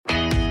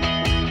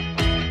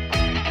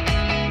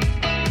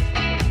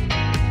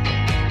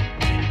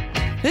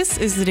This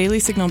is the Daily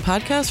Signal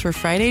podcast for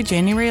Friday,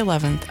 January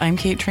 11th. I'm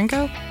Kate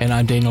Trinko. And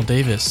I'm Daniel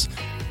Davis.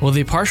 Well,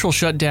 the partial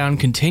shutdown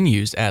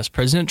continues as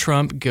President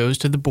Trump goes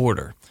to the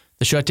border.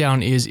 The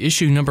shutdown is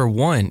issue number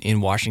 1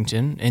 in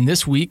Washington, and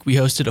this week we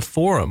hosted a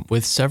forum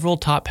with several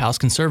top House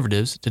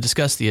conservatives to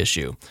discuss the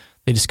issue.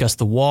 They discussed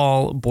the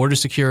wall, border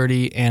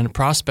security, and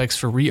prospects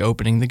for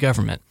reopening the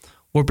government.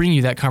 We'll bring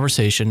you that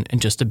conversation in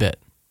just a bit.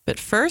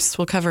 But first,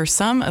 we'll cover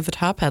some of the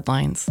top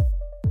headlines.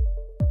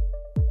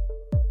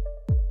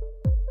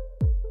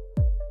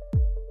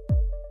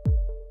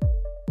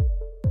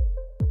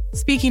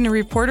 Speaking to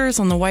reporters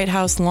on the White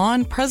House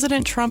lawn,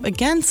 President Trump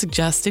again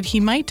suggested he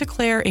might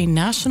declare a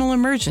national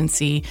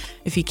emergency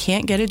if he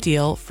can't get a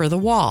deal for the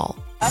wall.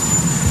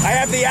 I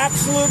have the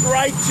absolute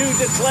right to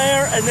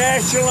declare a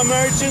national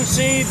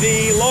emergency.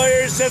 The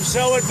lawyers have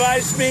so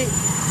advised me.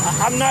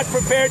 I'm not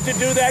prepared to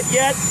do that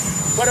yet,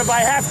 but if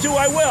I have to,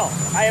 I will.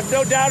 I have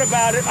no doubt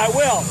about it, I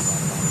will.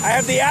 I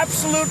have the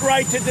absolute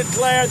right to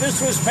declare.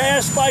 This was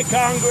passed by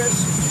Congress.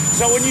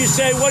 So when you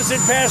say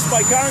wasn't passed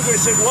by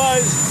Congress, it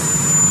was.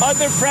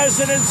 Other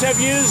presidents have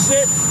used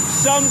it,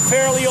 some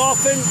fairly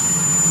often.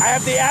 I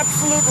have the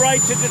absolute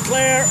right to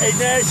declare a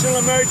national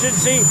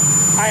emergency.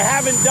 I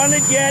haven't done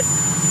it yet.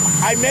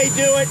 I may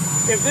do it.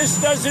 If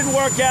this doesn't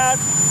work out,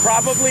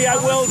 probably I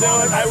will do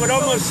it. I would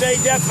almost say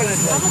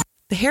definitely.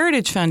 The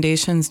Heritage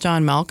Foundation's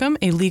John Malcolm,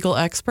 a legal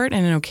expert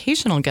and an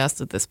occasional guest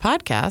of this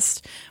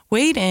podcast,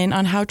 weighed in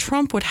on how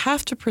Trump would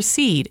have to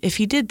proceed if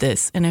he did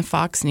this in a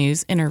Fox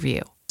News interview.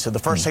 So the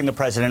first thing the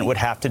president would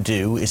have to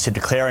do is to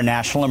declare a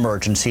national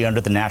emergency under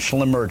the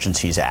National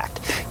Emergencies Act.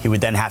 He would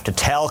then have to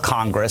tell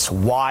Congress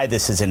why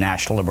this is a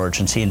national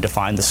emergency and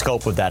define the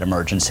scope of that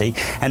emergency.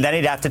 And then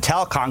he'd have to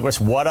tell Congress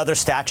what other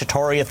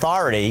statutory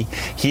authority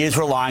he is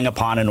relying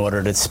upon in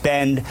order to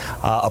spend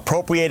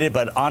appropriated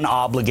but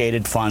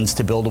unobligated funds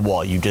to build a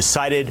wall. You just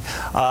cited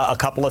a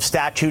couple of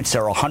statutes.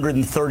 There are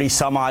 130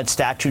 some odd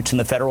statutes in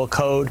the federal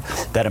code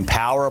that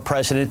empower a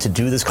president to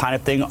do this kind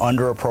of thing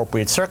under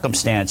appropriate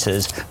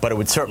circumstances, but it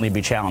would certainly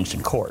be challenged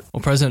in court. Well,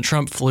 President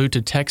Trump flew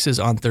to Texas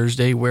on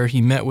Thursday, where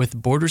he met with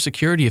border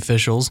security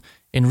officials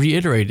and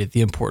reiterated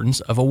the importance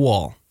of a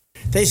wall.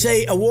 They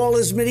say a wall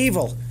is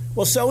medieval.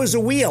 Well, so is a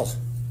wheel.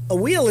 A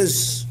wheel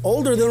is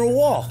older than a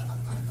wall.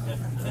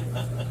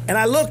 And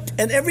I looked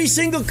at every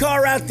single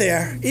car out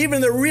there,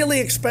 even the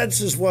really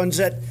expensive ones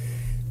that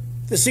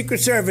the Secret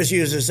Service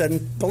uses,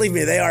 and believe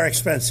me, they are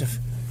expensive.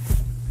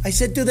 I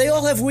said, do they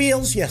all have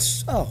wheels?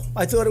 Yes. Oh,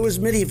 I thought it was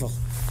medieval.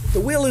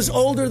 The wheel is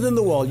older than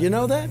the wall. You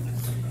know that?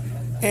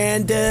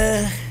 And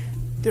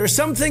there are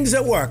some things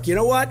that work. You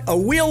know what? A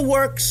wheel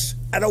works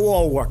and a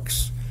wall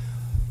works.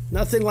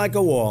 Nothing like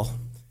a wall.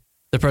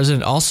 The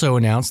president also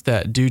announced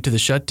that due to the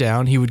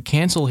shutdown, he would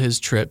cancel his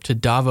trip to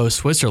Davos,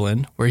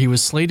 Switzerland, where he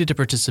was slated to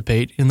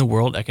participate in the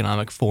World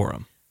Economic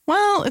Forum.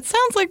 Well, it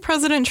sounds like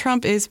President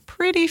Trump is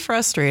pretty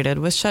frustrated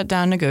with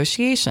shutdown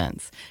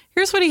negotiations.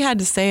 Here's what he had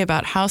to say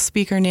about House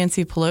Speaker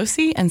Nancy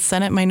Pelosi and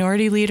Senate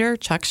Minority Leader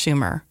Chuck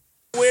Schumer.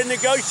 We're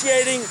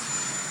negotiating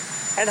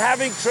and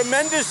having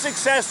tremendous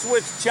success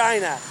with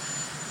China.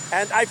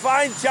 And I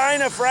find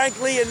China,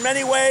 frankly, in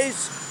many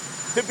ways,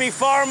 to be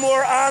far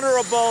more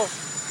honorable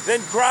than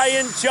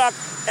crying Chuck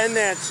and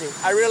Nancy.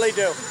 I really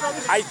do.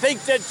 I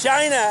think that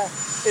China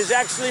is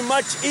actually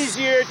much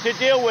easier to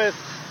deal with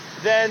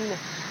than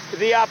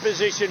the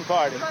opposition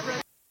party.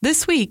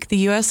 This week, the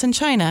U.S. and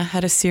China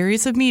had a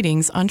series of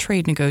meetings on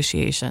trade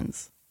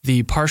negotiations.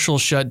 The partial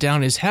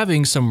shutdown is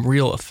having some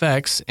real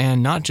effects,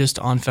 and not just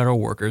on federal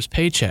workers'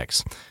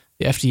 paychecks.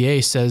 The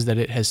FDA says that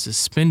it has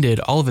suspended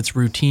all of its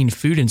routine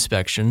food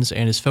inspections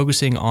and is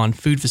focusing on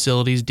food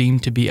facilities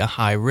deemed to be a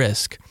high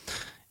risk.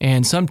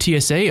 And some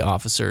TSA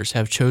officers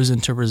have chosen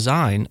to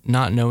resign,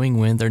 not knowing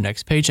when their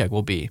next paycheck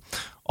will be.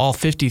 All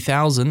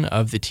 50,000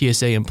 of the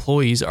TSA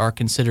employees are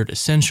considered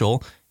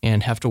essential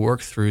and have to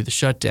work through the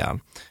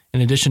shutdown.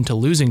 In addition to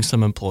losing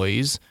some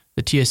employees,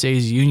 the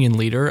TSA's union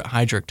leader,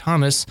 Hydrick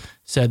Thomas,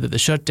 said that the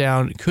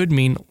shutdown could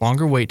mean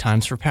longer wait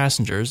times for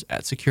passengers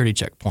at security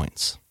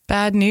checkpoints.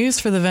 Bad news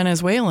for the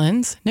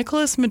Venezuelans.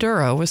 Nicolas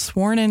Maduro was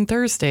sworn in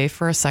Thursday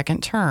for a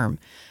second term.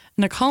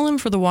 In a column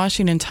for the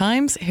Washington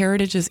Times,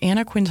 Heritage's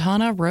Anna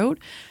Quintana wrote,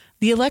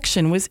 "The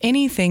election was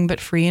anything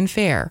but free and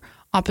fair.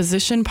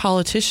 Opposition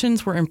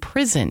politicians were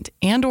imprisoned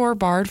and or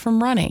barred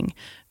from running.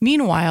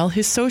 Meanwhile,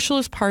 his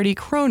Socialist Party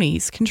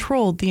cronies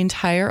controlled the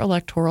entire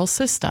electoral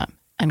system."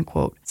 End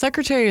quote.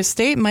 Secretary of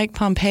State Mike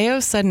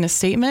Pompeo said in a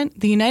statement,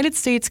 the United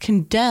States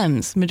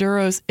condemns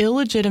Maduro's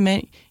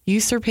illegitimate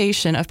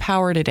usurpation of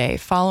power today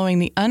following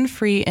the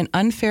unfree and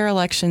unfair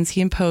elections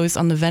he imposed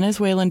on the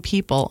Venezuelan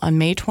people on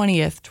May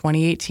 20th,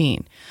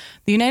 2018.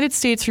 The United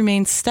States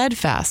remains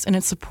steadfast in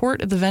its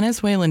support of the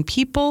Venezuelan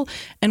people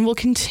and will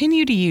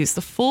continue to use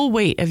the full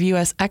weight of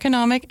U.S.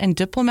 economic and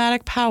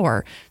diplomatic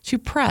power to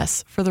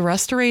press for the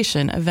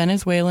restoration of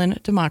Venezuelan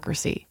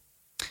democracy.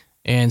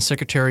 And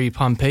Secretary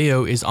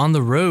Pompeo is on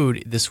the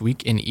road this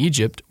week in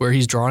Egypt, where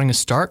he's drawing a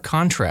stark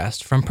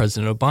contrast from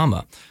President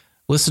Obama.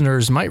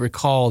 Listeners might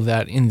recall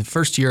that in the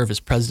first year of his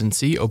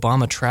presidency,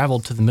 Obama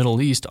traveled to the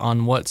Middle East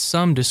on what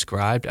some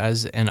described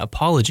as an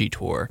apology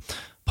tour.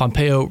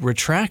 Pompeo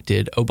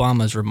retracted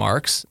Obama's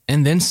remarks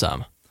and then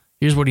some.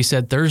 Here's what he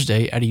said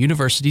Thursday at a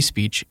university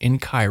speech in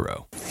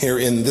Cairo. Here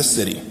in this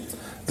city,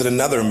 that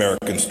another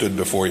American stood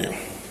before you.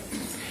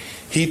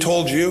 He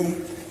told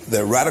you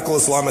that radical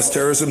Islamist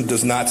terrorism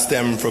does not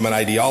stem from an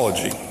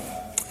ideology.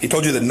 He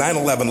told you that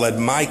 9/11 led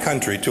my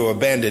country to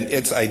abandon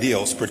its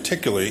ideals,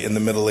 particularly in the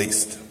Middle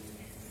East.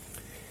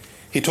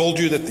 He told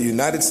you that the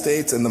United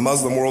States and the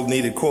Muslim world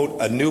needed, quote,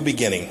 a new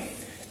beginning,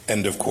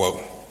 end of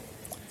quote.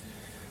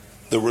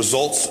 The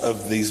results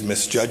of these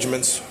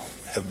misjudgments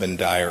have been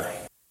dire.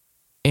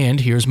 And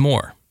here's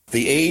more.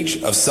 The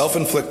age of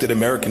self-inflicted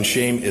American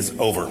shame is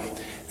over,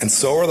 and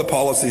so are the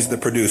policies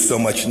that produce so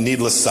much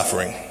needless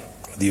suffering.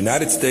 The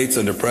United States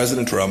under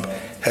President Trump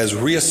has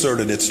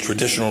reasserted its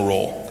traditional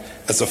role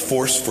as a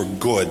force for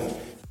good.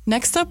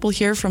 Next up, we'll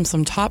hear from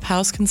some top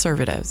House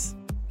conservatives.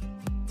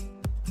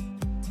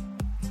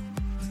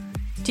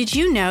 Did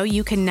you know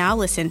you can now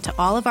listen to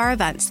all of our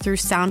events through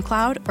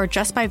SoundCloud or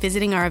just by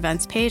visiting our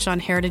events page on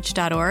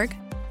heritage.org?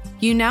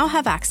 You now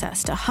have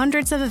access to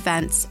hundreds of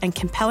events and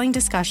compelling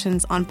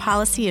discussions on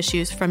policy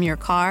issues from your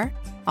car,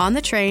 on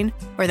the train,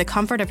 or the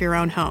comfort of your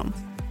own home.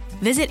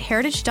 Visit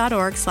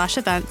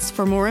heritage.org/events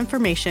for more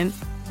information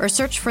or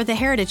search for the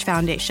Heritage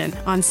Foundation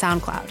on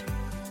SoundCloud.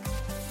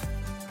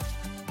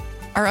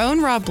 Our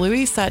own Rob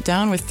Bluey sat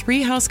down with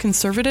 3 House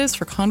conservatives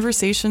for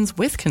Conversations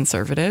with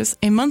Conservatives,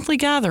 a monthly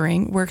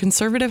gathering where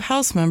conservative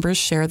House members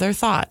share their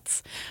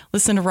thoughts.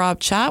 Listen to Rob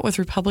chat with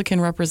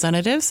Republican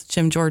Representatives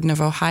Jim Jordan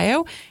of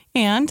Ohio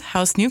and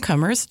House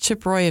newcomers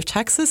Chip Roy of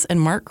Texas and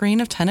Mark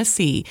Green of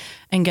Tennessee,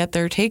 and get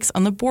their takes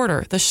on the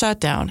border, the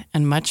shutdown,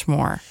 and much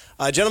more.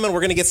 Gentlemen, we're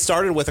going to get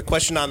started with a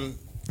question on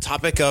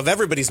topic of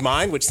everybody's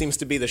mind, which seems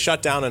to be the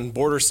shutdown and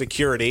border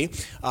security.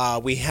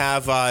 We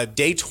have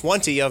day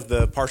 20 of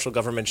the partial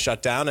government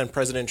shutdown, and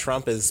President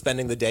Trump is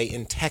spending the day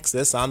in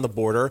Texas on the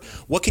border.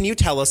 What can you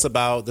tell us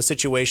about the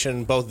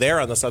situation both there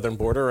on the southern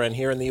border and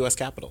here in the U.S.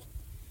 Capitol?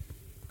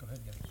 Go ahead,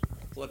 guys.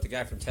 We'll let the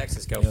guy from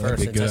Texas go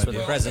first, since that's where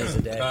the president's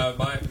today.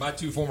 My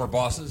 2 former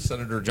bosses,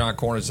 Senator John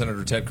Cornyn and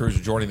Senator Ted Cruz,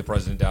 are joining the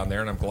president down there,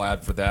 and I'm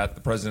glad for that.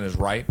 The president is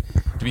right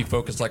to be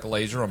focused like a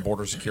laser on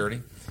border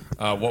security.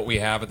 What we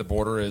have at the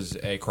border is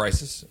a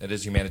crisis. It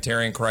is a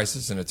humanitarian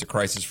crisis, and it's a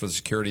crisis for the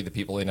security of the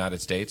people of the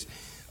United States.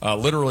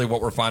 Literally,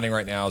 what we're finding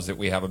right now is that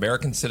we have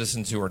American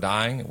citizens who are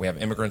dying. We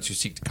have immigrants who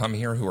seek to come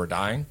here who are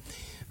dying.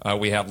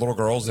 We have little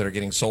girls that are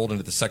getting sold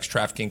into the sex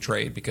trafficking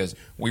trade because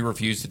we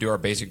refuse to do our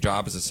basic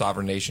job as a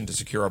sovereign nation to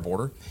secure our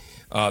border.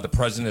 The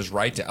president is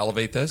right to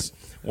elevate this.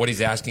 What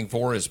he's asking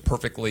for is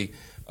perfectly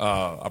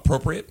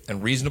appropriate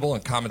and reasonable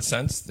and common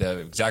sense,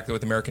 exactly what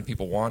the American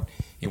people want.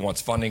 He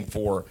wants funding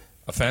for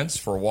a fence,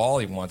 for a wall.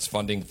 He wants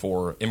funding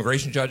for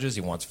immigration judges.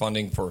 He wants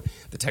funding for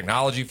the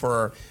technology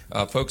for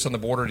our folks on the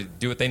border to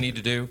do what they need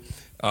to do.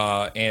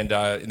 And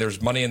there's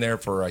money in there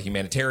for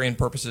humanitarian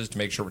purposes to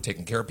make sure we're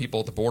taking care of people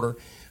at the border.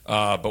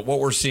 But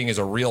what we're seeing is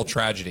a real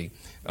tragedy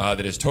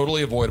that is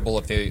totally avoidable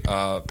if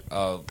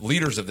the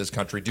leaders of this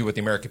country do what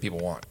the American people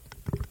want.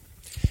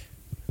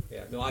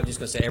 Yeah, no, I'm just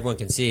going to say everyone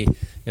can see,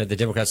 the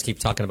Democrats keep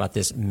talking about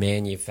this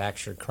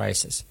manufactured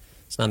crisis.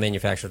 It's not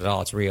manufactured at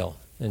all. It's real.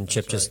 And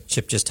Chip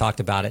just talked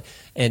about it.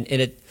 And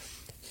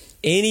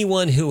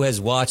anyone who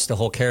has watched the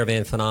whole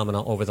caravan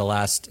phenomena over the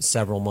last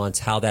several months,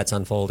 how that's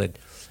unfolded,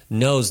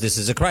 knows this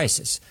is a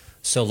crisis.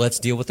 So let's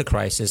deal with the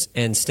crisis.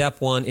 And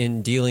step one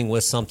in dealing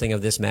with something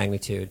of this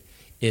magnitude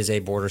is a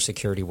border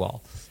security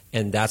wall.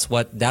 And that's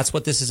what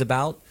this is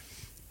about.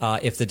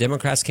 If the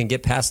Democrats can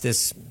get past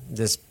this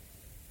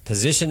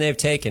position they've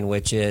taken,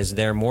 which is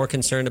they're more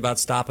concerned about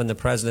stopping the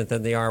president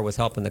than they are with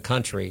helping the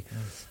country,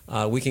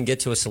 we can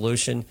get to a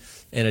solution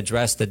and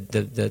address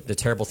the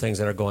terrible things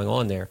that are going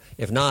on there.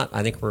 If not,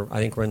 I think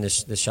we're in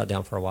this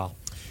shutdown for a while.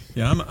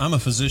 Yeah, I'm a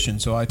physician,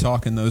 so I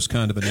talk in those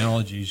kind of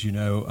analogies.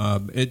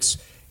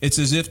 It's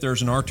as if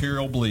there's an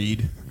arterial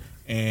bleed,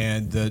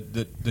 and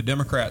the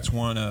Democrats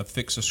want to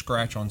fix a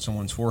scratch on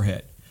someone's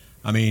forehead.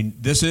 I mean,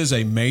 this is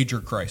a major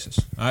crisis.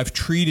 I've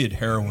treated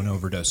heroin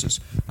overdoses.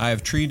 I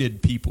have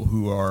treated people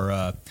who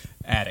are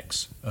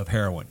addicts of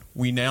heroin.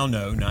 We now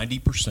know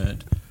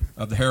 90%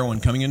 of the heroin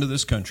coming into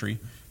this country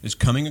is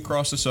coming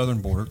across the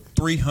southern border.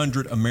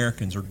 300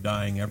 Americans are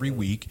dying every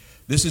week.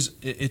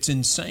 It's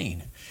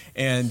insane.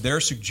 And their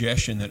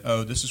suggestion that,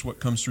 this is what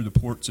comes through the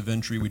ports of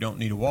entry, we don't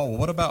need a wall. Well,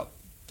 what about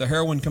the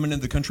heroin coming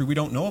into the country we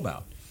don't know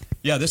about?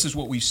 Yeah, this is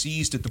what we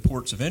seized at the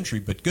ports of entry,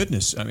 but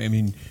goodness, I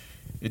mean,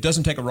 it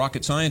doesn't take a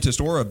rocket scientist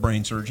or a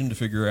brain surgeon to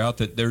figure out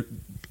that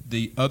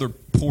the other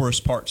porous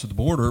parts of the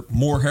border,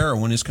 more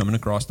heroin is coming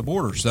across the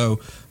border. So,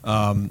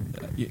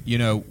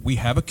 we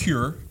have a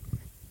cure.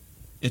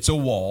 It's a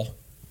wall.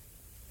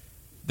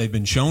 They've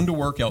been shown to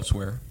work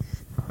elsewhere.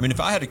 I mean,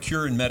 if I had a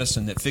cure in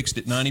medicine that fixed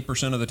it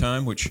 90% of the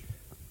time, which,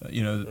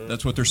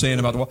 that's what they're saying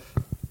about the wall,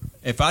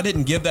 if I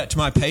didn't give that to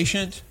my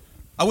patient,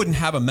 I wouldn't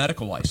have a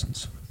medical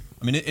license.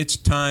 I mean, it's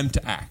time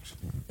to act.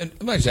 And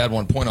let me just add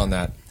one point on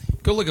that.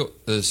 Go look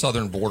at the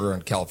southern border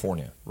in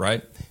California,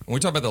 right? When we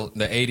talk about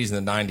the 80s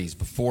and the 90s,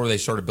 before they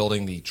started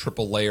building the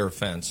triple-layer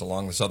fence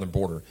along the southern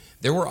border,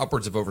 there were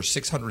upwards of over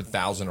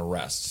 600,000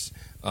 arrests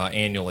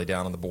annually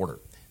down on the border.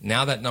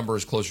 Now that number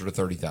is closer to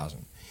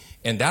 30,000.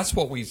 And that's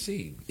what we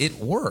see. It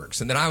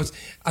works. And then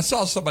I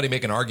saw somebody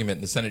make an argument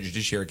in the Senate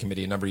Judiciary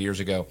Committee a number of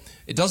years ago.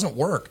 It doesn't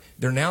work.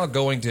 They're now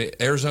going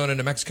to Arizona,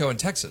 New Mexico, and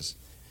Texas.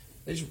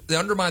 They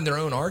undermine their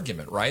own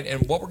argument, right?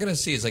 And what we're going to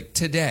see is like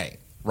today,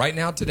 right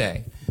now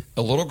today,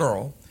 a little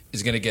girl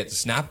is going to get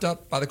snapped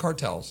up by the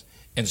cartels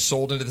and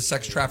sold into the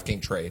sex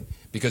trafficking trade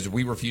because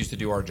we refuse to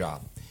do our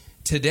job.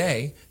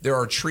 Today, there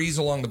are trees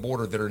along the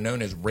border that are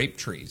known as rape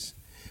trees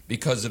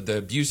because of the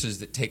abuses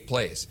that take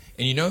place.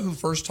 And you know who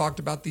first talked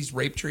about these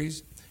rape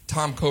trees?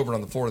 Tom Coburn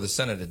on the floor of the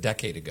Senate a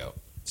decade ago.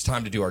 It's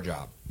time to do our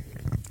job.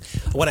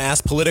 I want to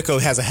ask, Politico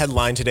has a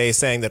headline today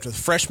saying that the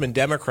freshman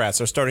Democrats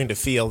are starting to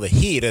feel the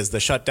heat as the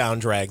shutdown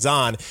drags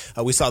on.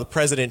 We saw the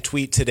president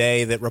tweet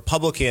today that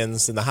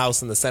Republicans in the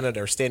House and the Senate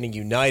are standing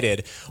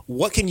united.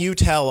 What can you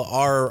tell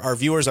our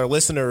viewers, our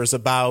listeners,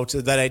 about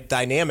the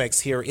dynamics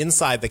here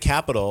inside the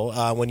Capitol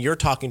when you're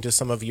talking to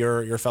some of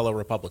your fellow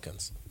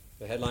Republicans?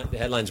 The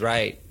headline's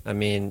right. I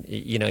mean,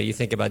 you know, you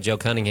think about Joe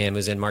Cunningham,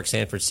 who's in Mark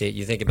Sanford's seat.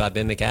 You think about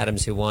Ben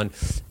McAdams, who won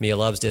Mia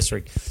Love's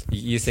district.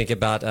 You think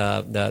about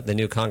the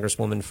new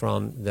congresswoman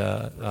from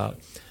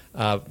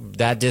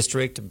that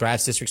district,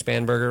 Brad's district,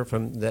 Spanberger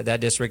from that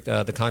district,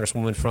 the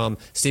congresswoman from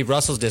Steve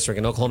Russell's district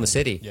in Oklahoma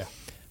City. Yeah.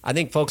 I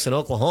think folks in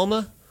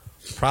Oklahoma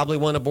probably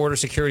want a border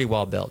security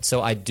wall built.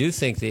 So I do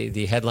think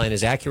the headline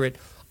is accurate.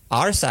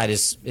 Our side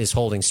is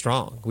holding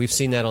strong. We've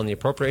seen that on the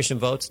appropriation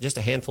votes. Just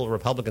a handful of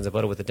Republicans have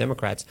voted with the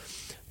Democrats.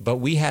 But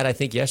we had, I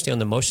think, yesterday on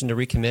the motion to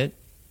recommit,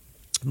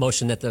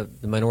 motion that the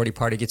minority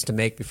party gets to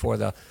make before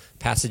the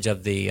passage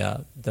of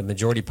the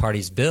majority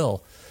party's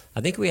bill,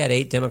 I think we had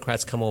 8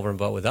 Democrats come over and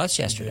vote with us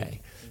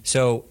yesterday. Mm-hmm.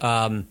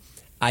 So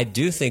I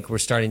do think we're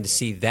starting to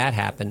see that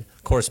happen.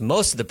 Of course,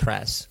 most of the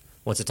press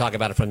wants to talk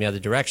about it from the other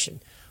direction.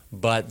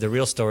 But the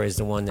real story is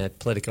the one that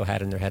Politico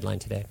had in their headline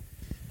today.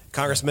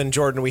 Congressman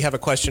Jordan, we have a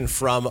question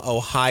from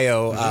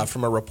Ohio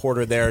from a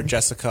reporter there,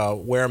 Jessica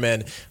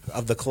Wehrman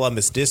of the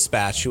Columbus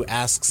Dispatch, who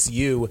asks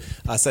you,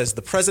 says,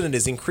 the president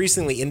is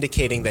increasingly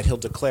indicating that he'll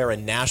declare a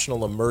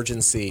national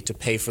emergency to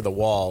pay for the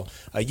wall.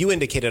 You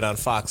indicated on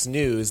Fox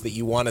News that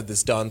you wanted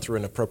this done through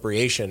an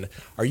appropriation.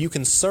 Are you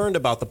concerned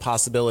about the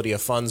possibility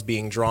of funds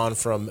being drawn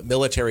from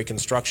military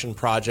construction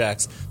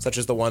projects, such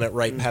as the one at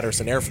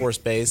Wright-Patterson Air Force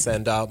Base?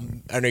 And are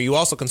you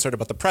also concerned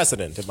about the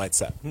precedent it might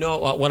set? No,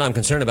 what I'm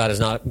concerned about is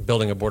not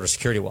building a border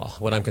security wall.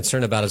 What I'm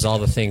concerned about is all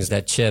the things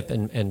that Chip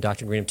and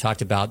Dr. Green have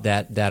talked about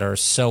that are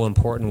so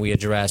important we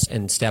address,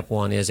 and step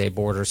one is a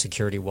border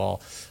security wall.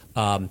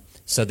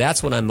 So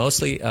that's what I'm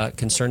mostly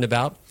concerned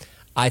about.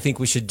 I think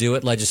we should do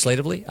it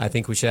legislatively. I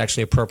think we should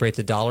actually appropriate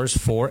the dollars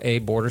for a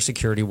border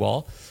security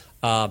wall.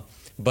 But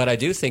I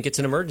do think it's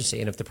an emergency,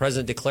 and if the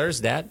president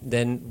declares that,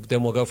 then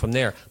we'll go from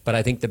there. But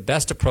I think the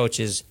best approach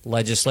is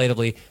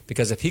legislatively,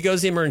 because if he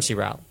goes the emergency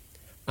route,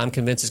 I'm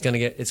convinced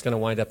it's going to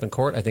wind up in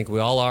court. I think we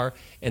all are,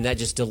 and that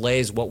just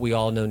delays what we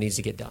all know needs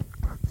to get done.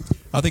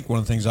 I think one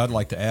of the things I'd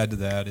like to add to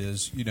that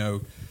is, you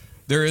know,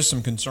 there is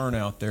some concern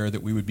out there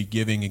that we would be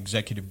giving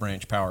executive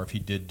branch power if he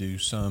did do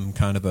some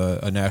kind of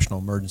a national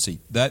emergency.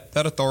 That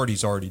authority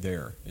is already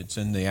there. It's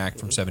in the Act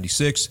from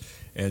 '76,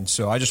 and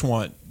so I just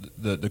want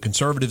the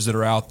conservatives that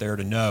are out there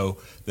to know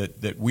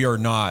that we are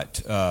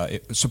not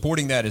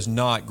supporting that is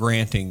not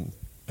granting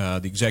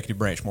the executive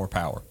branch more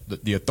power.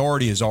 The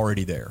authority is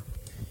already there.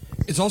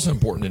 It's also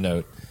important to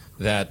note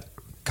that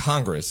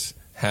Congress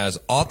has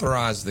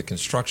authorized the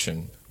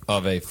construction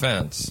of a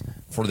fence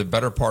for the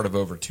better part of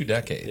over 2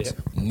 decades,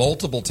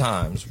 multiple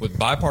times with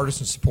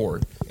bipartisan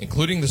support,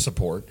 including the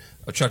support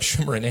of Chuck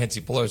Schumer and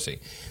Nancy Pelosi.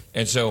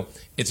 And so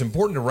it's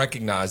important to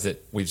recognize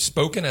that we've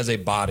spoken as a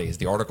body, as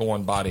the Article I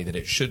body, that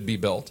it should be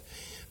built.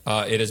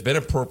 It has been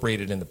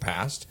appropriated in the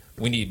past.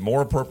 We need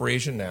more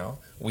appropriation now.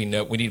 We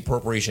need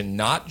appropriation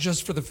not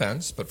just for the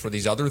fence, but for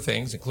these other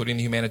things, including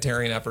the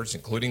humanitarian efforts,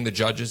 including the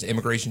judges,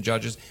 immigration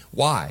judges.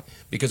 Why?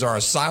 Because our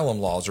asylum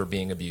laws are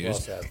being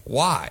abused. Well,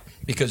 why?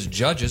 Because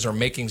judges are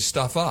making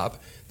stuff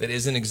up that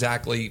isn't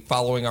exactly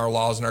following our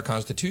laws and our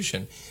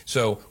Constitution.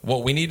 So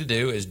what we need to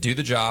do is do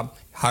the job,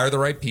 hire the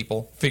right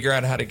people, figure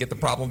out how to get the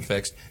problem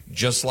fixed,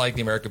 just like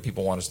the American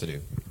people want us to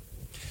do.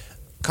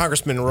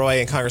 Congressman Roy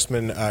and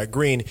Congressman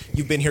Green,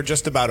 you've been here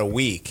just about a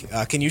week.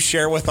 Can you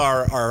share with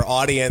our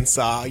audience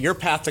your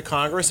path to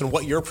Congress and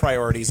what your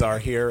priorities are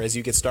here as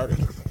you get started?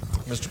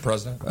 Mr.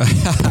 President?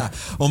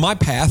 Well, my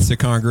path to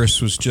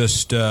Congress was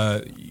just,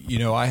 I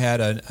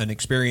had an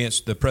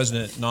experience. The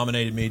president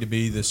nominated me to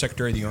be the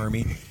Secretary of the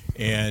Army,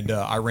 and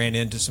I ran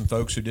into some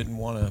folks who didn't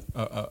want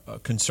a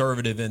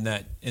conservative in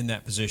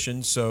that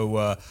position.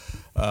 So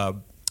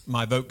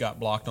my vote got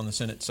blocked on the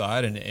Senate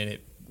side, and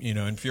it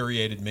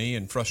infuriated me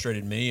and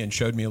frustrated me and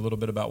showed me a little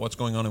bit about what's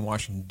going on in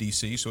Washington,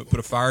 D.C. So it put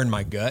a fire in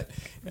my gut.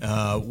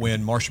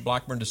 When Marsha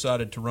Blackburn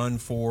decided to run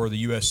for the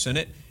U.S.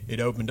 Senate, it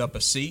opened up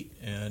a seat,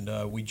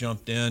 and we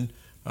jumped in,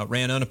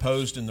 ran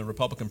unopposed in the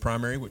Republican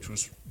primary, which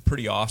was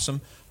pretty awesome.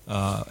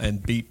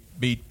 and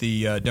beat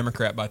the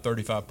Democrat by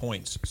 35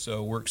 points.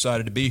 So we're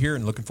excited to be here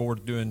and looking forward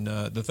to doing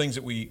the things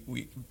that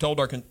we told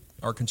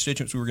our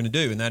constituents we were going to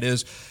do, and that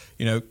is,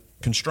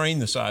 constrain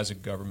the size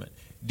of government,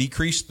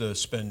 decrease the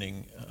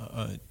spending,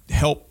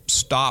 help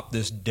stop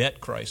this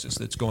debt crisis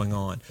that's going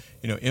on.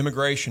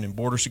 Immigration and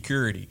border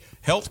security,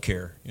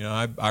 healthcare.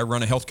 I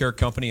run a healthcare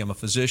company. I'm a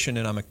physician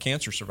and I'm a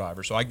cancer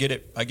survivor, so I get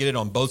it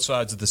on both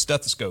sides of the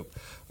stethoscope.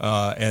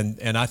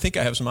 And I think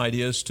I have some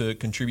ideas to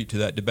contribute to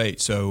that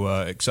debate.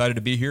 So excited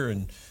to be here,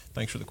 and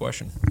thanks for the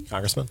question,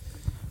 Congressman.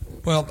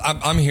 Well,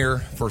 I'm here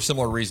for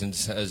similar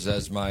reasons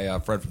as my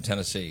friend from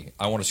Tennessee.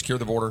 I want to secure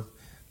the border.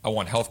 I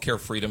want health care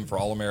freedom for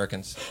all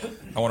Americans.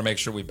 I want to make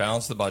sure we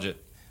balance the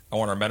budget. I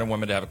want our men and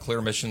women to have a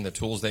clear mission, the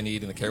tools they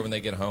need, and the care when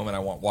they get home, and I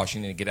want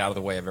Washington to get out of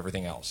the way of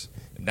everything else.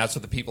 And that's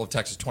what the people of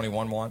Texas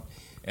 21 want,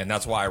 and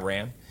that's why I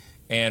ran.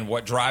 And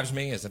what drives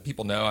me is that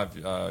people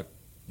know,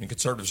 in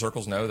conservative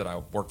circles know that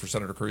I worked for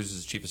Senator Cruz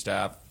as chief of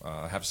staff,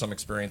 have some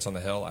experience on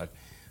the Hill. I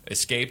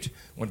escaped,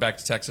 went back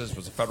to Texas,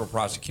 was a federal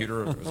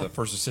prosecutor, was a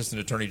first assistant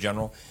attorney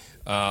general.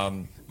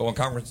 But when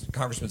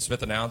Congressman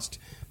Smith announced,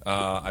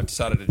 I've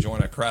decided to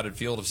join a crowded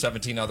field of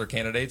 17 other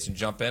candidates and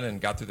jump in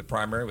and got through the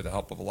primary with the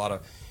help of a lot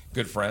of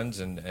good friends,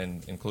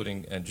 and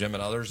including Jim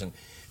and others.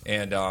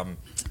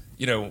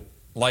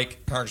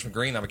 Like Congressman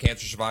Green, I'm a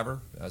cancer survivor.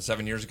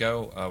 7 years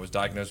ago, I was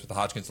diagnosed with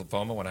Hodgkin's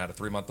lymphoma when I had a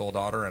 3-month-old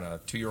daughter and a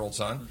 2-year-old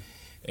son.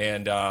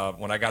 And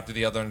when I got to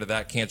the other end of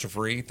that,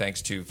 cancer-free,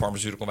 thanks to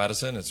pharmaceutical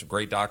medicine and some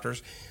great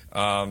doctors,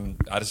 I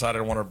decided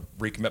I want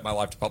to recommit my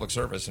life to public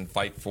service and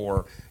fight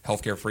for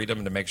healthcare freedom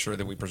and to make sure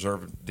that we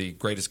preserve the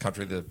greatest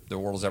country the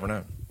world has ever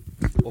known.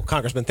 Well,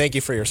 Congressman, thank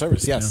you for your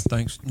service. Yes. Yeah,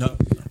 thanks. No.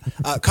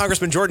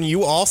 Congressman Jordan,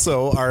 you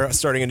also are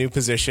starting a new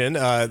position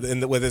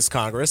with this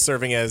Congress,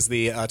 serving as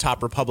the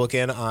top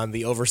Republican on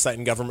the Oversight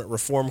and Government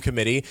Reform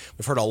Committee.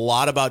 We've heard a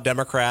lot about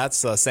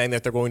Democrats saying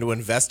that they're going to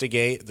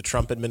investigate the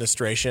Trump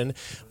administration.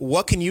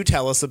 What can you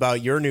tell us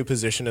about your new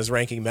position as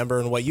ranking member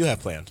and what you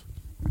have planned?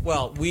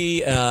 Well,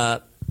 we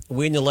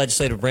in the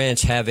legislative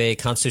branch have a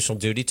constitutional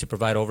duty to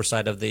provide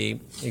oversight of the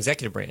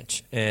executive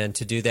branch, and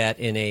to do that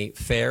in a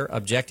fair,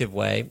 objective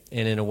way,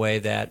 and in a way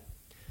that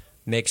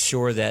makes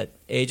sure that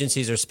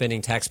agencies are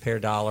spending taxpayer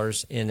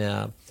dollars in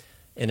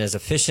as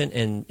efficient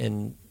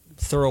and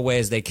thorough way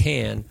as they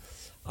can.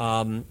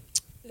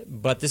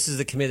 But this is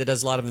the committee that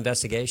does a lot of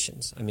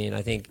investigations. I mean,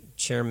 I think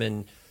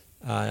Chairman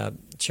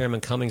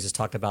Cummings has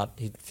talked about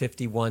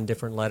 51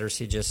 different letters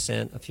he just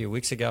sent a few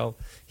weeks ago.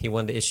 He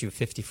wanted to issue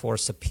 54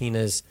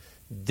 subpoenas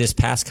this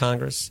past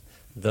Congress.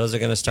 Those are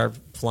going to start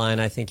flying,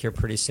 I think, here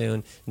pretty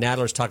soon.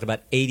 Nadler's talked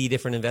about 80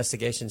 different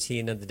investigations he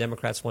and the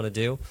Democrats want to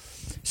do.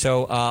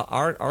 So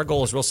our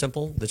goal is real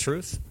simple: the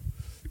truth,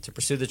 to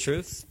pursue the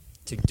truth,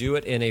 to do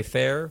it in a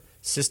fair,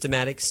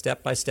 systematic,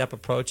 step-by-step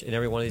approach in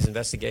every one of these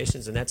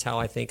investigations. And that's how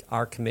I think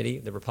our committee,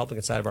 the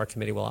Republican side of our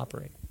committee, will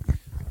operate.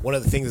 One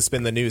of the things that's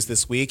been in the news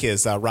this week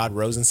is Rod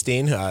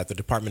Rosenstein at the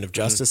Department of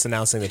Justice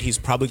announcing that he's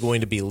probably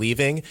going to be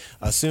leaving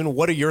soon.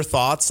 What are your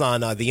thoughts on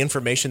the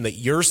information that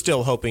you're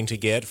still hoping to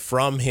get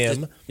from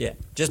him?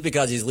 Just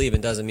because he's leaving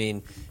doesn't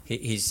mean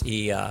he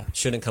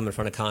shouldn't come in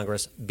front of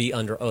Congress, be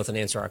under oath, and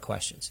answer our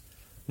questions.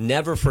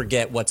 Never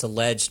forget what's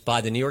alleged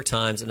by the New York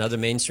Times and other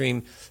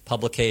mainstream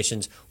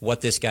publications,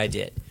 what this guy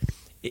did.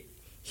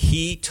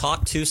 He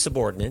talked to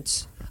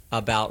subordinates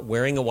about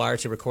wearing a wire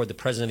to record the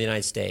President of the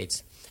United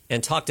States,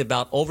 and talked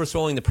about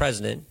overthrowing the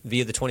president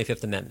via the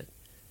 25th Amendment.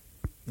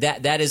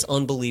 That is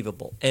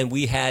unbelievable. And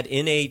we had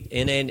in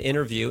an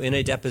interview, in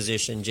a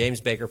deposition,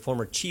 James Baker,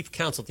 former chief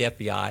counsel at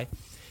the FBI,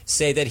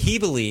 say that he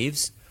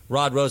believes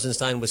Rod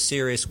Rosenstein was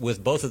serious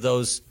with both of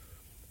those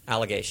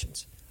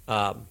allegations.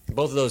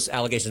 Both of those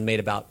allegations made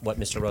about what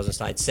Mr.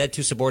 Rosenstein said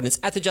to subordinates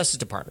at the Justice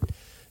Department.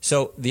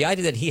 So the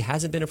idea that he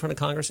hasn't been in front of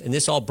Congress, and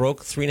this all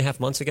broke 3.5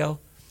 months ago,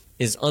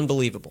 is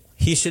unbelievable.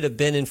 He should have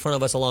been in front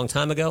of us a long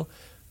time ago.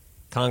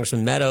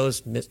 Congressman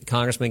Meadows,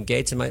 Congressman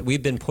Gates, and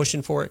we've been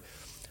pushing for it.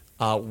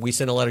 We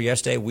sent a letter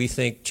yesterday. We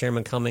think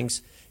Chairman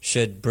Cummings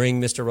should bring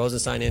Mr.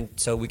 Rosenstein in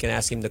so we can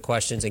ask him the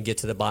questions and get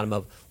to the bottom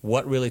of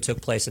what really took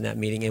place in that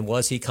meeting, and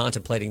was he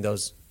contemplating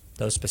those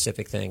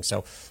specific things.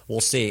 So we'll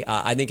see.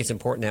 I think it's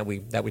important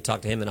that we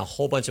talk to him and a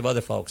whole bunch of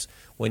other folks.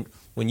 When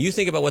you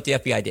think about what the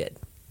FBI did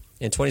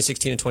in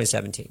 2016 and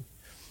 2017,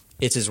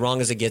 it's as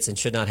wrong as it gets and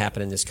should not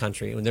happen in this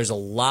country. And there's a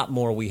lot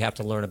more we have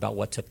to learn about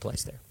what took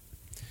place there.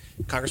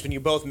 Congressman, you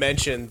both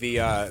mentioned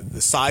the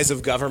size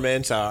of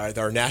government.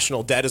 Our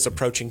national debt is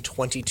approaching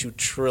 $22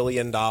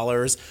 trillion.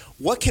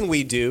 What can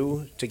we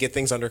do to get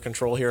things under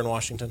control here in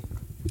Washington?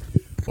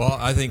 Well,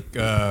 I think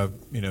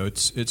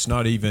it's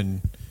not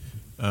even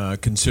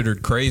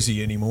considered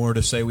crazy anymore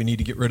to say we need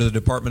to get rid of the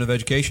Department of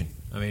Education.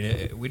 I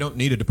mean, we don't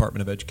need a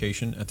Department of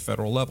Education at the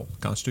federal level.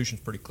 The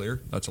Constitution's pretty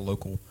clear. That's a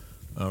local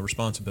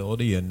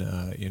responsibility, and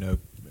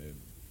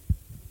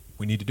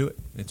we need to do it.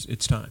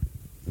 It's time.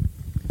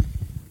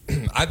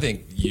 I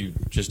think you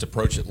just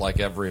approach it like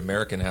every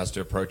American has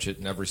to approach it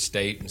in every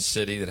state and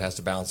city that has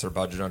to balance their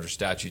budget under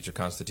statutes or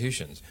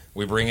constitutions.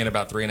 We bring in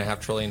about $3.5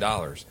 trillion.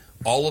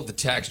 All of the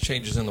tax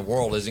changes in the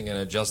world isn't going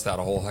to adjust that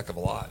a whole heck of a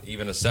lot.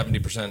 Even a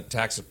 70%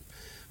 tax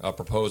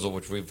proposal,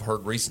 which we've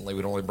heard recently,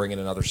 would only bring in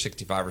another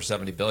 65 or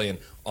 70 billion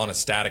on a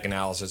static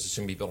analysis,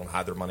 assuming people don't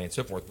hide their money and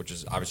so forth, which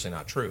is obviously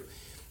not true.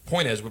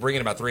 Point is, we bring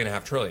in about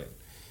 $3.5 trillion.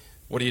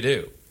 What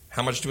do?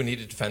 How much do we need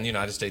to defend the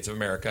United States of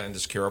America and to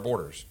secure our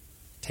borders?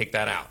 Take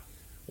that out.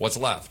 What's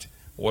left?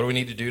 What do we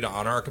need to do to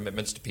honor our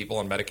commitments to people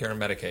on Medicare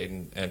and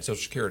Medicaid and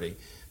Social Security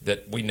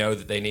that we know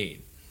that they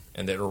need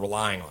and that are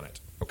relying on it?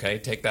 Okay,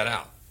 take that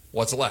out.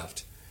 What's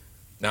left?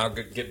 Now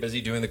get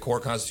busy doing the core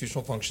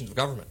constitutional functions of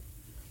government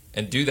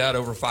and do that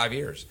over 5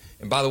 years.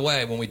 And by the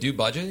way, when we do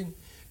budgeting,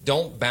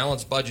 don't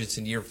balance budgets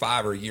in year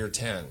 5 or year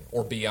 10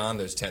 or beyond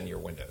those 10-year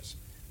windows.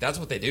 That's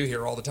what they do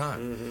here all the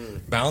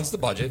time. Balance the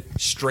budget,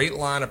 straight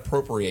line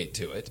appropriate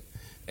to it,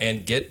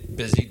 and get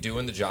busy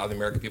doing the job the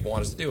American people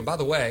want us to do. And by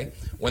the way,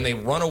 when they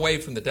run away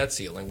from the debt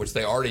ceiling, which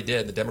they already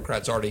did, the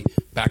Democrats already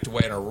backed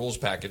away in our rules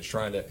package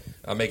trying to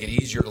make it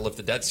easier to lift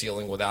the debt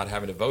ceiling without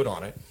having to vote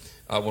on it.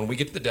 When we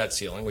get to the debt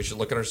ceiling, we should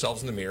look at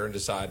ourselves in the mirror and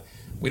decide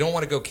we don't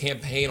want to go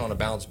campaign on a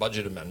balanced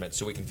budget amendment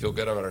so we can feel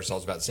good about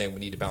ourselves about saying we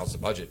need to balance the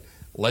budget.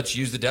 Let's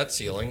use the debt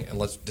ceiling and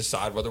let's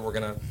decide whether we're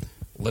going to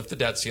lift the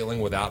debt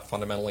ceiling without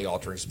fundamentally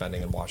altering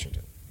spending in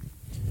Washington.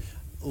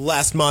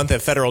 Last month, a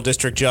federal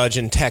district judge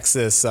in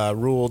Texas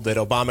ruled that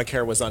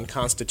Obamacare was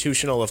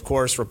unconstitutional. Of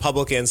course,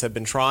 Republicans have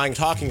been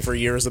talking for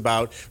years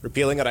about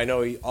repealing it. I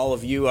know all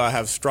of you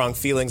have strong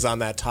feelings on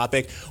that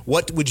topic.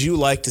 What would you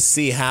like to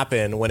see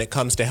happen when it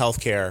comes to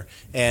health care,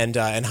 and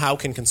how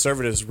can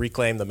conservatives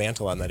reclaim the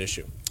mantle on that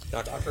issue?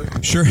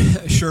 Doctor? Sure.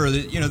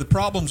 The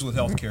problems with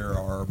healthcare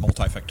are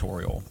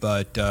multifactorial,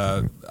 but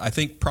I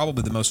think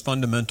probably the most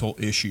fundamental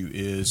issue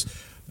is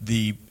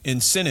the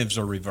incentives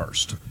are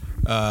reversed.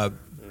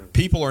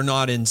 People are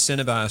not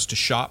incentivized to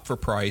shop for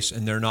price,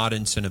 and they're not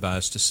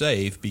incentivized to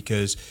save,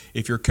 because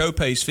if your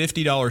copay's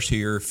 $50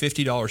 here,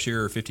 $50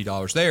 here, or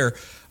 $50 there,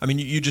 I mean,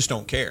 you just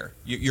don't care.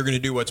 You're going to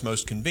do what's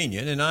most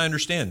convenient, and I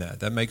understand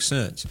that. That makes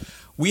sense.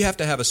 We have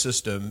to have a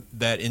system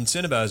that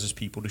incentivizes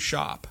people to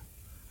shop.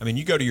 I mean,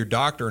 you go to your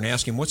doctor and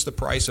ask him, what's the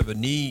price of a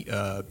knee,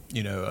 a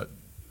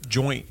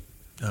joint,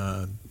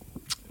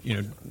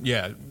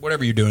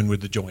 whatever you're doing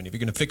with the joint. If you're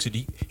going to fix it,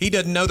 he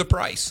doesn't know the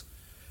price.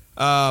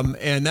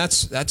 And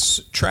that's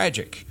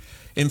tragic.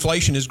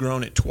 Inflation has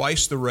grown at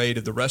twice the rate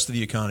of the rest of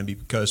the economy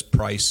because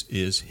price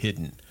is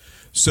hidden.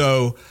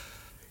 So,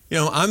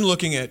 I'm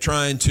looking at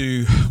trying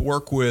to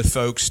work with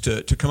folks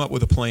to come up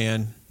with a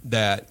plan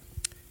that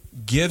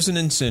gives an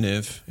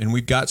incentive, and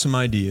we've got some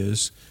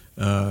ideas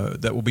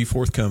that will be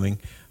forthcoming.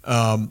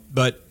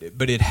 But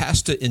it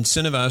has to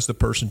incentivize the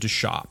person to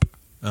shop,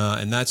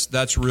 and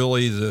that's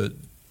really the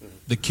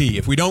key.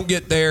 If we don't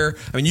get there,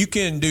 I mean, you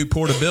can do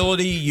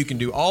portability, you can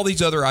do all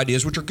these other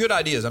ideas, which are good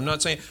ideas. I'm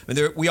not saying,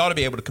 we ought to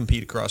be able to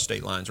compete across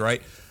state lines,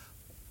 right?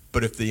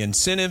 But if the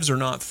incentives are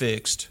not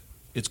fixed,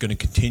 it's going to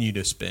continue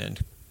to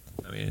spend.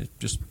 I mean,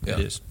 it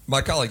is.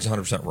 My colleague's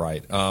 100%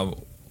 right.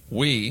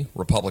 We,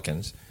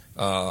 Republicans,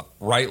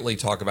 rightly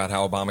talk about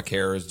how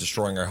Obamacare is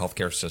destroying our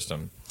healthcare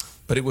system.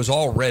 But it was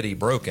already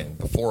broken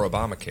before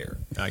Obamacare.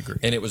 I agree.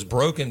 And it was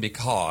broken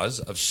because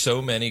of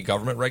so many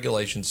government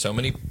regulations, so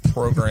many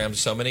programs,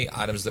 so many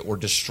items that were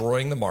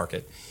destroying the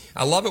market.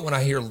 I love it when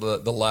I hear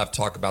the left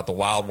talk about the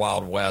wild,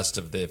 wild west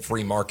of the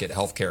free market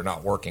healthcare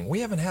not working. We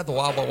haven't had the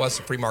wild, wild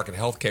west of free market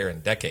healthcare in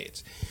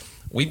decades.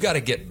 We've got to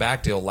get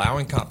back to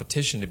allowing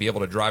competition to be able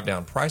to drive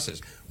down prices.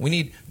 We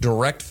need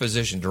direct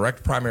physician,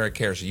 direct primary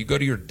care. So you go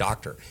to your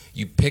doctor,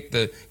 you pick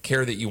the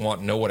care that you want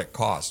and know what it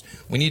costs.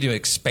 We need to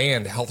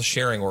expand health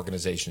sharing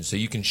organizations so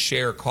you can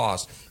share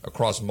costs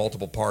across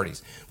multiple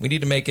parties. We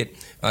need to make it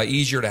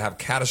easier to have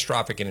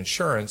catastrophic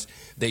insurance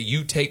that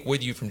you take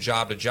with you from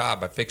job to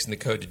job by fixing the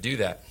code to do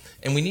that.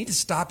 And we need to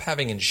stop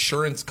having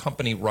insurance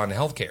company run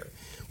healthcare.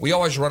 We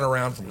always run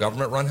around from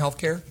government run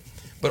healthcare,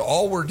 but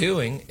all we're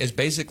doing is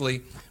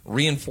basically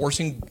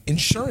reinforcing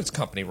insurance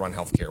company run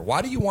healthcare.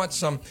 Why do you want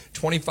some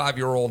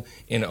 25-year-old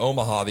in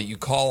Omaha that you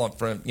call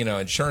from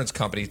insurance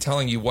company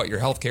telling you what your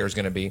healthcare is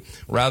going to be,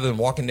 rather than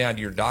walking down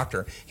to your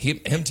doctor,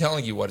 him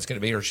telling you what it's going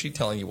to be or she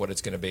telling you what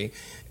it's going to be,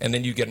 and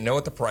then you get to know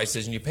what the price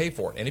is and you pay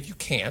for it. And if you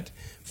can't,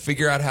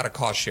 figure out how to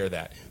cost share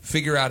that.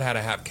 Figure out how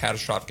to have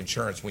catastrophic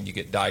insurance when you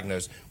get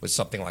diagnosed with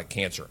something like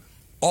cancer.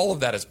 All of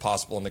that is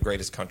possible in the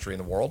greatest country in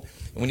the world.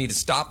 And we need to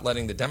stop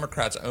letting the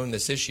Democrats own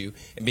this issue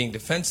and being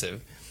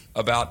defensive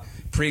about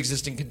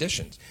pre-existing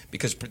conditions,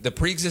 because the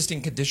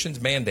pre-existing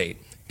conditions mandate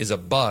is a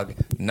bug,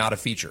 not a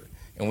feature.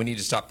 And we need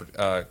to stop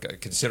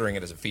considering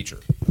it as a feature.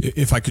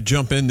 If I could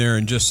jump in there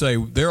and just say,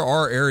 there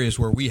are areas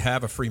where we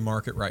have a free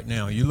market right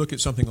now. You look at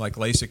something like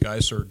LASIK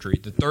eye surgery.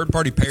 The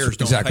third-party payers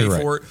don't pay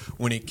for it.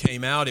 When it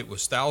came out, it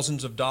was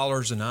thousands of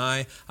dollars an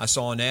eye. I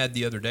saw an ad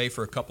the other day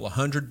for a couple of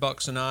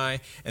 $100 an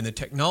eye. And the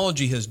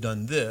technology has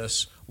done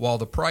this while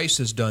the price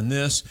has done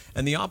this.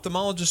 And the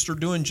ophthalmologists are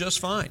doing just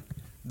fine.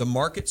 The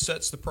market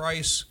sets the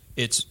price.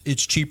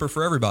 it's cheaper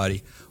for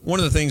everybody. One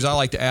of the things I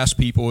like to ask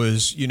people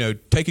is,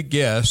 take a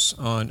guess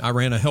on. I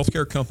ran a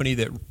healthcare company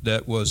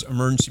that was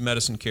emergency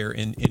medicine care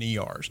in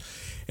ERs,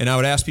 and I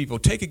would ask people,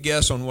 take a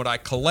guess on what I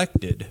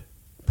collected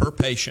per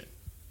patient,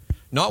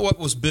 not what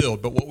was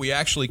billed, but what we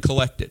actually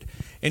collected,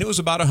 and it was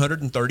about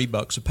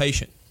 $130 a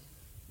patient.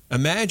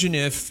 Imagine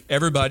if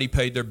everybody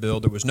paid their bill.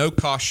 There was no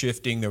cost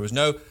shifting. There was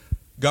no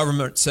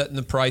government setting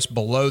the price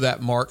below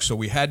that mark, so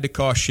we had to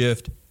cost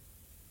shift.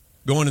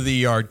 Going to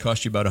the ER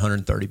cost you about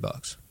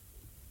 $130.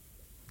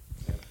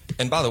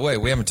 And by the way,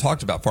 we haven't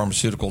talked about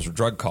pharmaceuticals or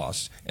drug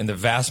costs, and the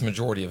vast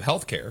majority of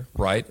healthcare,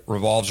 right,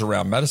 revolves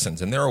around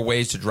medicines. And there are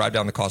ways to drive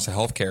down the cost of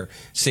healthcare,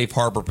 safe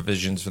harbor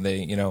provisions for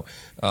the,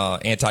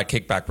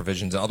 anti-kickback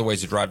provisions, and other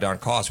ways to drive down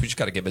costs. We just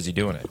got to get busy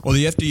doing it. Well,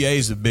 the FDA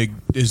is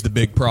the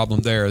big problem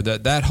there.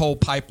 That whole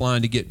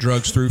pipeline to get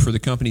drugs through for the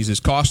companies is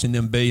costing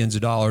them billions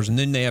of dollars, and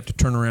then they have to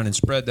turn around and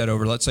spread that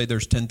over. Let's say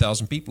there's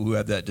 10,000 people who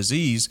have that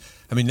disease.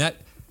 I mean,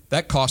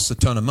 that costs a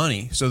ton of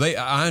money. So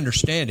I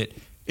understand it.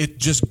 It's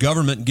just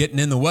government getting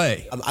in the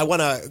way. I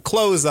want to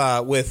close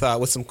with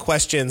some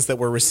questions that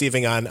we're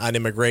receiving on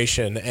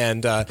immigration,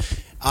 and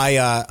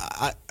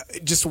I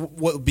just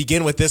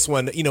begin with this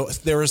one.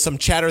 There is some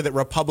chatter that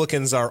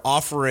Republicans are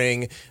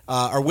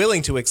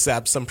willing to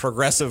accept some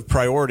progressive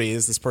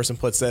priorities. This person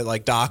puts it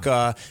like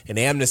DACA and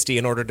amnesty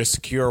in order to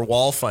secure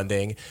wall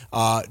funding.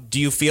 Do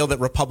you feel that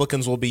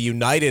Republicans will be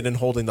united in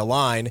holding the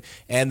line?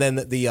 And then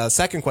the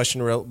second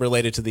question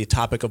related to the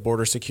topic of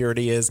border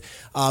security is,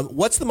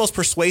 what's the most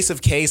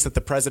persuasive case that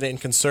the president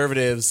and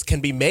conservatives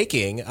can be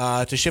making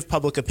to shift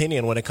public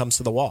opinion when it comes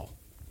to the wall?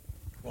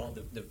 Well,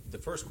 the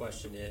first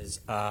question is,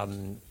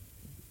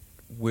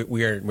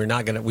 we're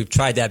not going to. We've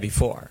tried that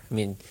before. I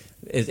mean,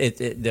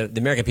 the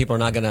American people are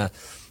not going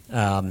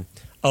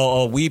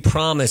to. We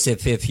promise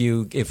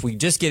if we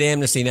just get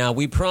amnesty now,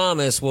 we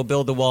promise we'll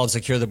build the wall and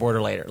secure the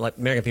border later. Like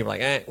American people are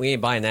like, we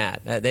ain't buying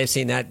that. They've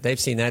seen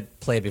that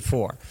play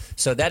before.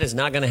 So that is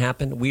not going to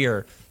happen.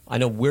 I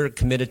know we're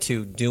committed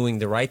to doing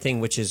the right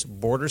thing, which is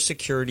border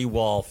security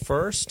wall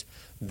first.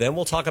 Then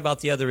we'll talk about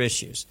the other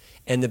issues.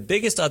 And the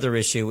biggest other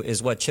issue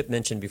is what Chip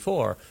mentioned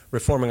before,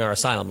 reforming our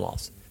asylum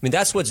laws. I mean,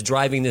 that's what's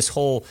driving the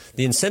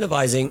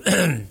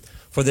incentivizing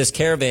for this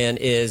caravan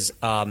is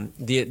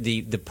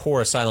the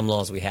poor asylum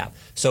laws we have.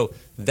 So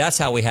that's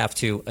how we have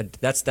to,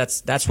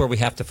 that's where we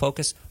have to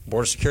focus.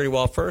 Border security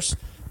wall first,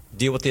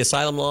 deal with the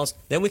asylum laws,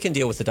 then we can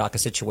deal with the DACA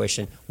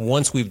situation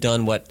once we've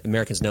done what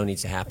Americans know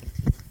needs to happen.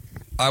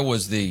 I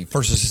was the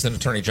first assistant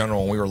attorney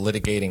general when we were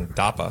litigating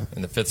DAPA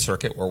in the Fifth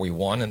Circuit, where we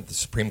won and the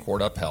Supreme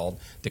Court upheld,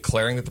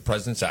 declaring that the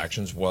president's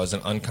actions was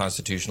an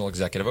unconstitutional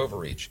executive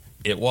overreach.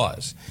 It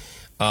was.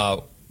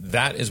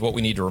 That is what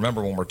we need to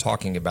remember when we're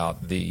talking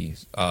about the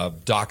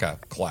DACA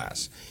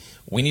class.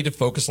 We need to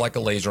focus like a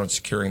laser on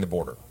securing the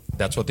border.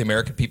 That's what the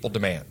American people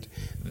demand.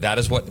 That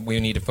is what we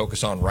need to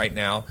focus on right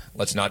now.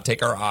 Let's not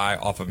take our eye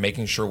off of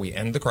making sure we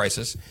end the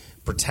crisis,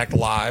 protect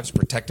lives,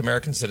 protect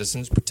American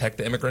citizens, protect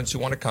the immigrants who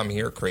want to come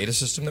here, create a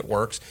system that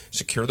works,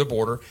 secure the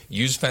border,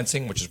 use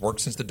fencing, which has worked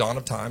since the dawn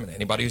of time, and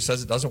anybody who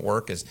says it doesn't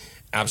work is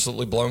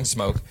absolutely blowing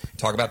smoke.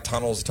 Talk about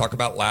tunnels, talk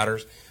about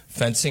ladders.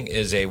 Fencing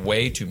is a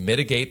way to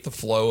mitigate the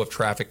flow of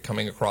traffic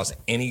coming across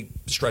any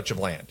stretch of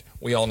land.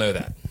 We all know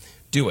that.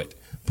 Do it.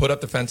 Put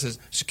up the fences,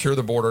 secure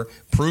the border,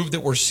 prove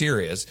that we're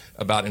serious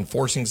about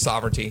enforcing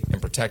sovereignty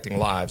and protecting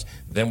lives.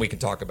 Then we can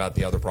talk about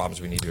the other problems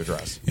we need to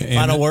address.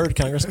 Final word,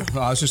 Congressman?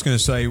 I was just going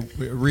to say,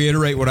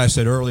 reiterate what I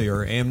said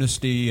earlier.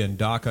 Amnesty and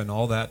DACA and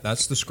all that,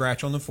 that's the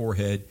scratch on the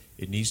forehead.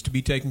 It needs to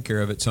be taken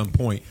care of at some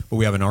point. But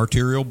we have an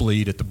arterial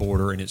bleed at the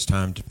border, and it's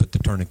time to put the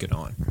tourniquet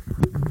on.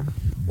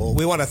 Well,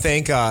 we want to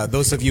thank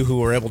those of you who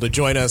were able to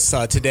join us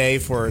today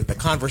for the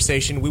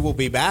conversation. We will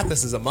be back.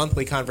 This is a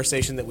monthly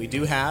conversation that we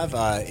do have.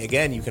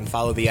 Again, you can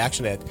follow the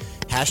action at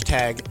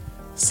hashtag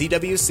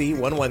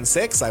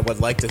CWC116. I would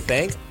like to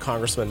thank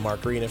Congressman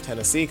Mark Green of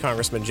Tennessee,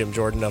 Congressman Jim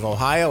Jordan of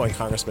Ohio, and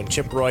Congressman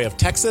Chip Roy of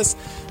Texas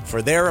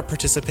for their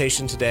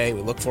participation today.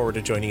 We look forward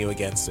to joining you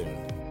again soon.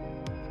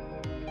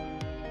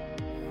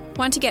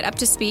 Want to get up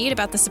to speed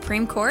about the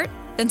Supreme Court?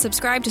 Then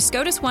subscribe to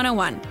SCOTUS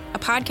 101, a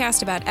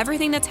podcast about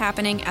everything that's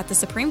happening at the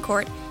Supreme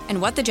Court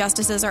and what the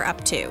justices are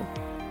up to.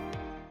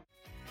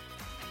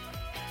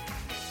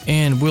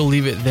 And we'll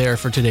leave it there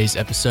for today's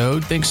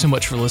episode. Thanks so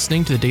much for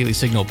listening to the Daily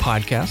Signal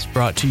podcast,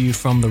 brought to you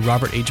from the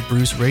Robert H.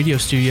 Bruce radio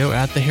studio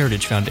at the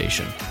Heritage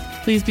Foundation.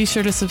 Please be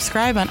sure to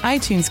subscribe on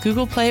iTunes,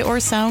 Google Play, or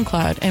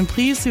SoundCloud, and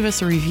please leave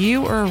us a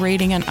review or a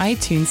rating on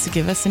iTunes to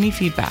give us any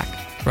feedback.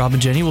 Rob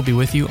and Jenny will be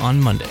with you on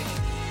Monday.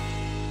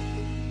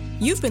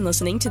 You've been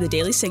listening to the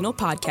Daily Signal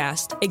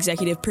podcast,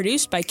 executive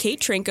produced by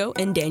Kate Trinko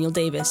and Daniel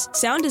Davis.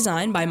 Sound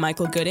design by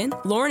Michael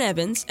Gooden, Lauren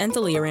Evans, and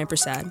Thalia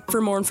Rampersad. For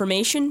more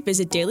information,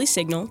 visit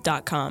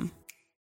dailysignal.com.